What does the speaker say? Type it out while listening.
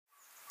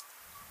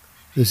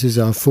This is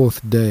our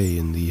 4th day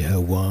in the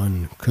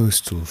Hawaiian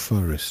coastal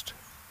forest.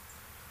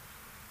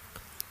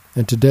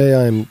 And today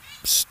I am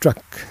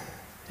struck,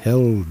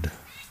 held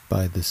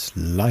by this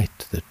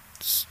light that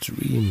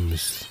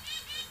streams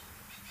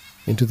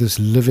into this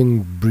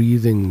living,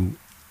 breathing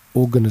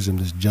organism,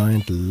 this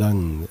giant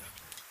lung,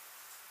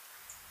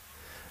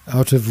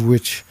 out of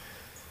which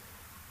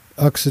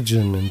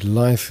oxygen and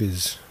life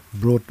is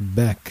brought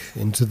back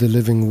into the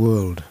living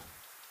world.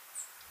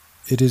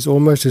 It is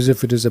almost as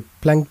if it is a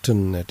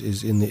plankton that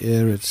is in the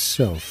air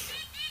itself.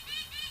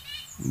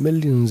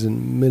 Millions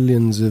and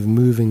millions of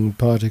moving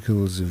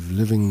particles of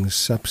living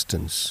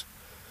substance,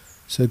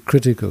 so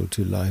critical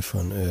to life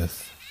on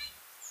Earth.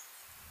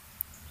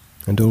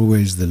 And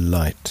always the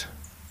light,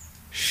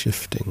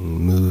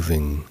 shifting,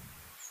 moving.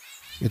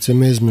 It's a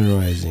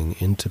mesmerizing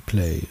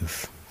interplay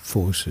of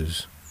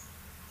forces.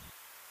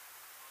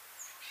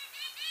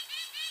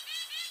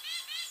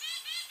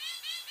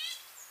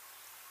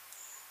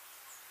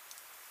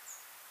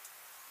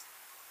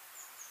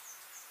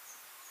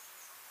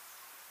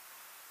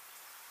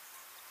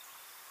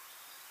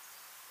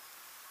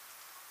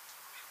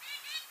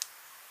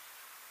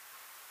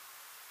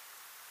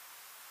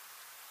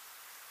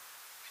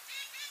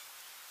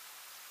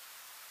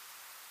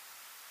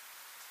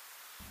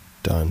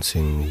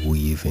 Dancing,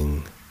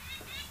 weaving,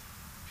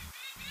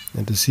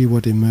 and to see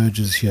what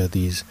emerges here,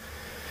 these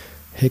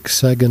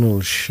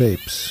hexagonal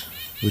shapes,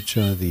 which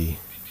are the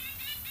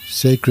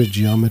sacred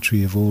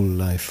geometry of all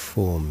life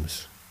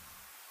forms.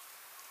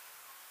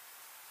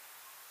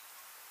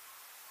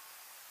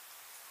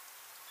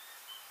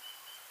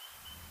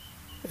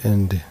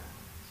 And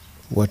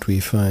what we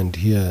find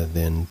here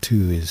then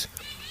too is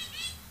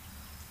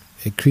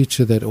a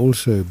creature that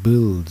also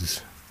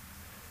builds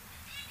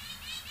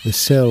the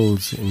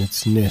cells in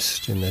its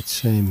nest in that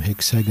same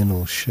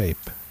hexagonal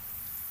shape,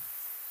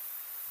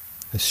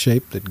 a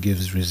shape that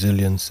gives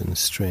resilience and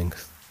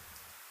strength.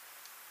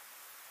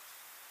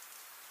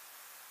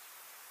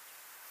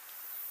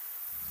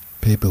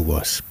 Paper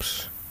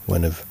wasps,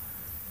 one of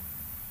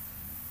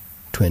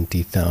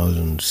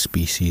 20,000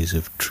 species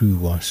of true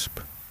wasp.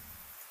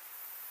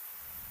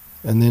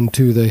 And then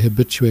too, they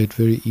habituate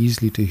very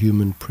easily to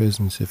human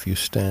presence if you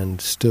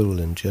stand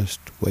still and just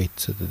wait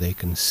so that they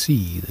can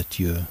see that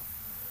you're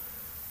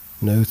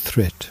no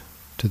threat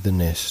to the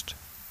nest.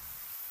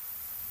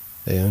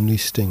 They only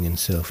sting in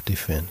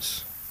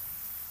self-defense.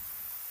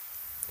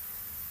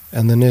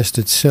 And the nest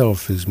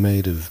itself is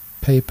made of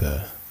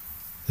paper,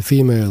 the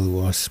female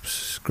wasps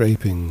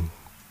scraping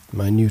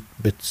minute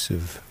bits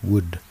of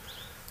wood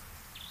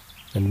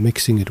and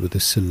mixing it with the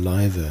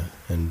saliva,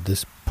 and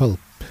this pulp,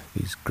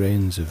 these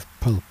grains of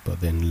pulp, are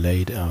then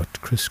laid out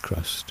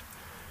crisscrossed,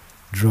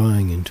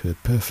 drying into a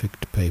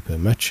perfect paper,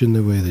 much in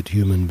the way that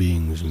human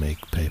beings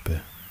make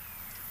paper.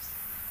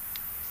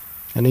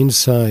 And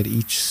inside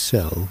each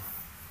cell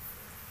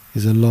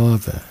is a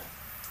larva,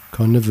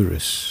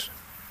 carnivorous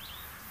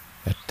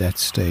at that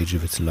stage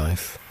of its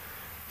life,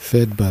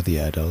 fed by the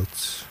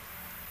adults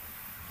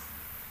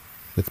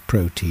with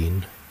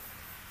protein,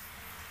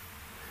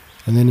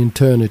 and then in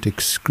turn it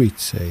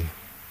excretes a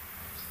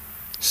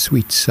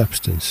sweet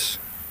substance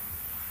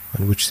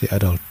on which the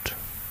adult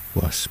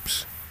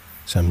wasps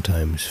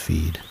sometimes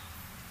feed.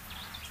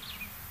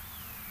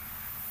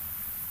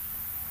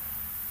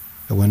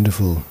 A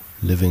wonderful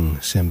living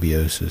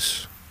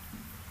symbiosis,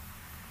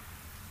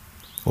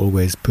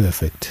 always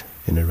perfect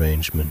in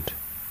arrangement.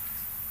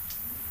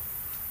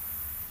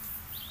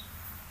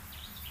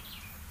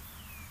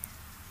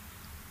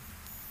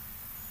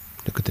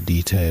 Look at the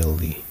detail,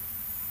 the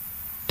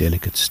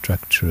delicate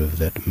structure of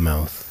that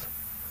mouth,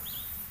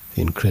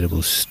 the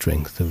incredible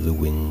strength of the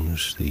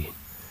wings, the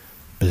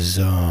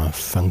bizarre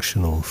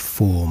functional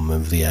form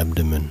of the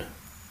abdomen.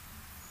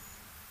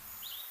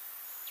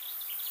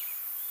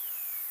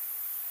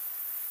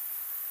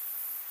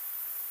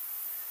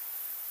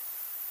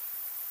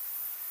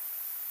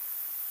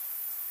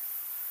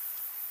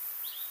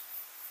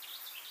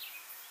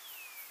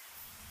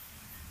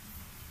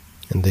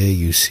 And there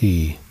you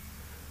see,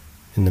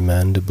 in the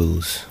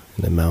mandibles,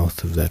 in the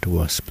mouth of that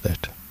wasp,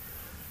 that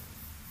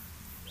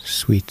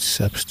sweet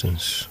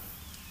substance,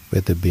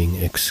 whether being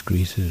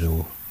excreted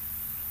or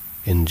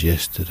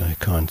ingested, I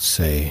can't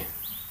say.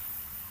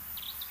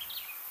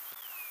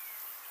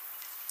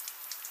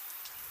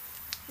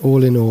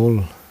 All in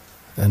all,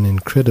 an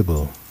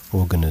incredible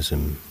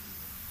organism,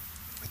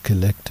 a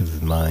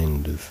collective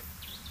mind of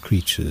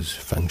creatures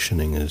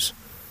functioning as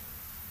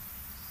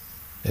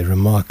a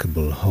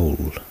remarkable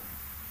whole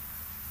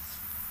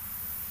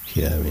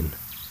here in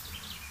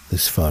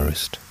this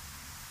forest.